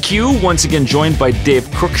HQ, once again joined by Dave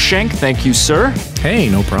Cruikshank. Thank you, sir. Hey,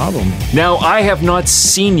 no problem. Now, I have not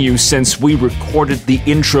seen you since we recorded the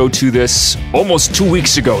intro to this almost 2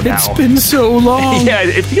 weeks ago now. It's been so long. Yeah,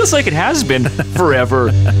 it feels like it has been forever.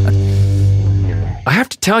 I have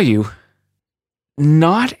to tell you,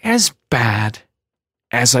 not as bad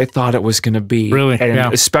as I thought it was going to be. Really?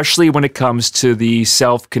 And especially when it comes to the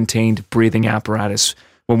self-contained breathing apparatus.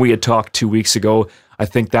 when we had talked 2 weeks ago, I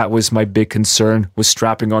think that was my big concern, was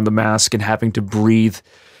strapping on the mask and having to breathe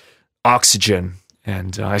oxygen.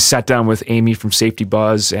 And I sat down with Amy from Safety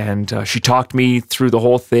Buzz, and she talked me through the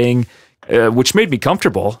whole thing, which made me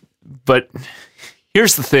comfortable. But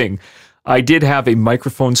here's the thing. I did have a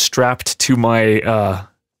microphone strapped to my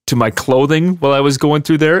clothing while I was going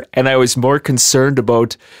through there, and I was more concerned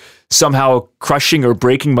about somehow crushing or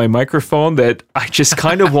breaking my microphone that I just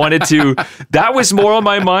kind of wanted to, that was more on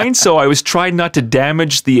my mind. So I was trying not to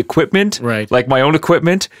damage the equipment, right, like my own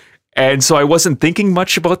equipment. And so I wasn't thinking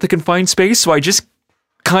much about the confined space. So I just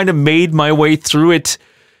kind of made my way through it.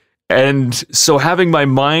 And so having my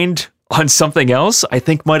mind on something else, I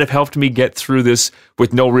think might have helped me get through this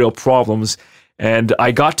with no real problems. And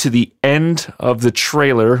I got to the end of the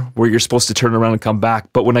trailer where you're supposed to turn around and come back.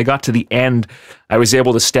 But when I got to the end, I was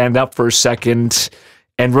able to stand up for a second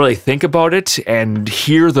and really think about it and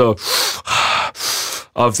hear the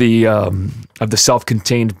of the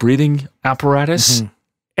self-contained breathing apparatus. Mm-hmm.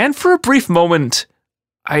 And for a brief moment,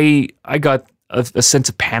 I got a sense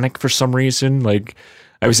of panic for some reason. Like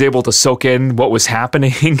I was able to soak in what was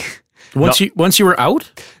happening. Once you were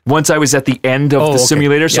out? Once I was at the end of the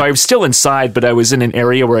simulator. So I was still inside, but I was in an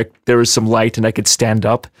area where there was some light and I could stand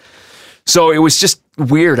up. So it was just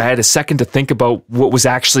weird. I had a second to think about what was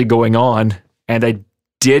actually going on. And I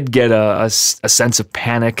did get a sense of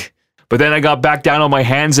panic. But then I got back down on my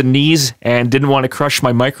hands and knees and didn't want to crush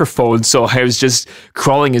my microphone. So I was just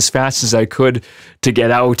crawling as fast as I could to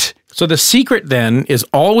get out. So the secret then is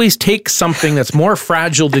always take something that's more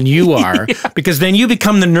fragile than you are, because then you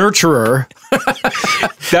become the nurturer.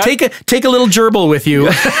 Take a little gerbil with you.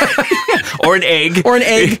 Or an egg. Or an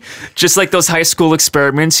egg. Just like those high school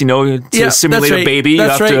experiments, to simulate a baby, you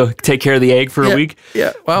have to take care of the egg for a week.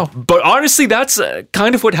 Yeah, wow. But honestly, that's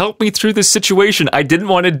kind of what helped me through this situation. I didn't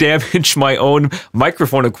want to damage my own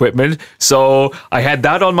microphone equipment, so I had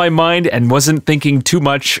that on my mind and wasn't thinking too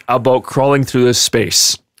much about crawling through this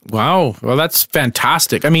space. Wow. Well, that's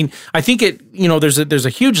fantastic. I mean, I think there's a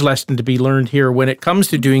huge lesson to be learned here when it comes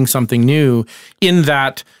to doing something new, in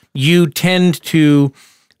that you tend to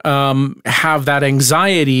have that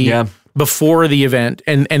anxiety before the event.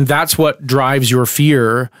 And that's what drives your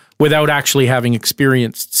fear without actually having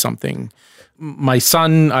experienced something. My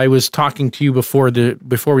son, I was talking to you before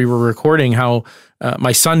we were recording, how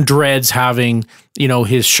my son dreads having,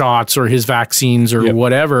 his shots or his vaccines or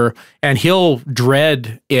whatever, and he'll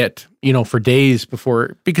dread it, for days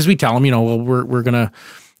before, because we tell him, we're going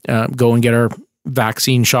to go and get our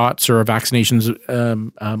vaccine shots or our vaccinations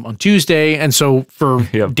on Tuesday. And so for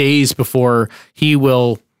days before, he's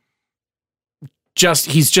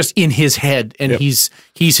just in his head, and he's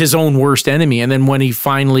his own worst enemy. And then when he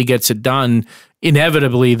finally gets it done,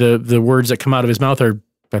 inevitably the words that come out of his mouth are,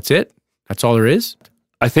 "That's it? That's all there is?"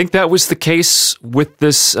 I think that was the case with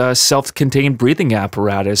this self-contained breathing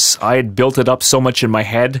apparatus. I had built it up so much in my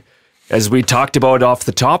head, as we talked about off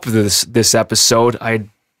the top of this episode. I had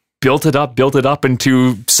built it up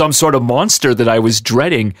into some sort of monster that I was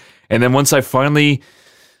dreading. And then once I finally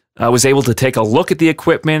was able to take a look at the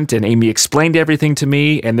equipment, and Amy explained everything to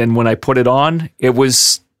me, and then when I put it on, it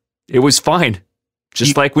was fine.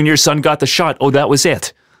 Just like when your son got the shot. Oh, that was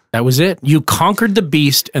it. That was it. You conquered the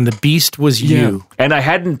beast, and the beast was you. And I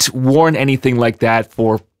hadn't worn anything like that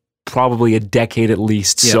for probably a decade at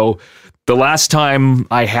least. Yeah. So the last time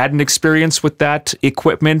I had an experience with that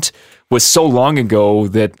equipment was so long ago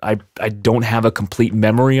that I don't have a complete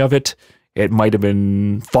memory of it. It might have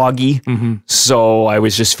been foggy. Mm-hmm. So I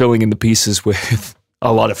was just filling in the pieces with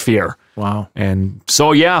a lot of fear. Wow. And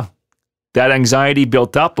so, that anxiety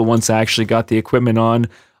built up. But once I actually got the equipment on,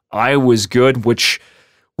 I was good, which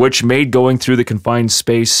made going through the confined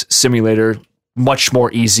space simulator much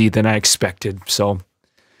more easy than I expected. So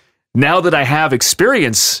now that I have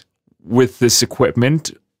experience with this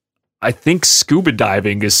equipment, I think scuba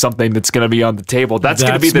diving is something that's going to be on the table. That's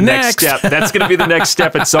going to be the next step. That's going to be the next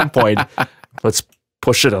step at some point. Let's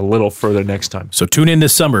push it a little further next time. So tune in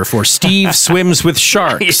this summer for Steve Swims with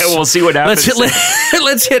Sharks. Yeah, we'll see what happens.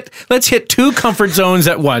 Let's hit two comfort zones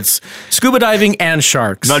at once: scuba diving and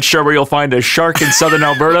sharks. Not sure where you'll find a shark in southern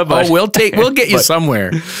Alberta, but we'll get you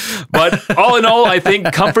somewhere. But all in all, I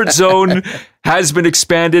think comfort zone has been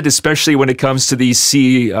expanded, especially when it comes to these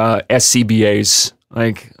SCBAs.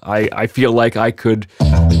 Like, I feel like I could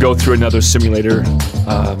go through another simulator,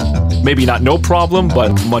 maybe not no problem,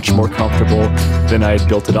 but much more comfortable than I had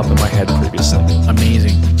built it up in my head previously.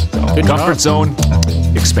 Amazing. So, comfort zone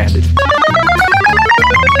expanded.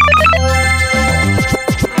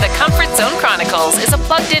 The Comfort Zone Chronicles is a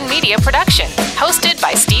plugged-in media production, hosted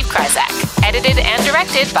by Steve Kryzak, edited and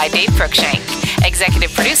directed by Dave Cruikshank,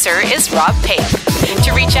 Executive producer is Rob Pape.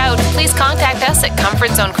 To reach out, please contact us at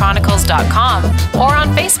ComfortZoneChronicles.com or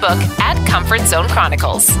on Facebook at Comfort Zone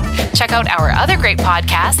Chronicles. Check out our other great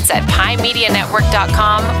podcasts at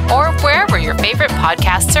PieMediaNetwork.com or wherever your favorite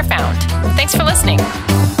podcasts are found. Thanks for listening.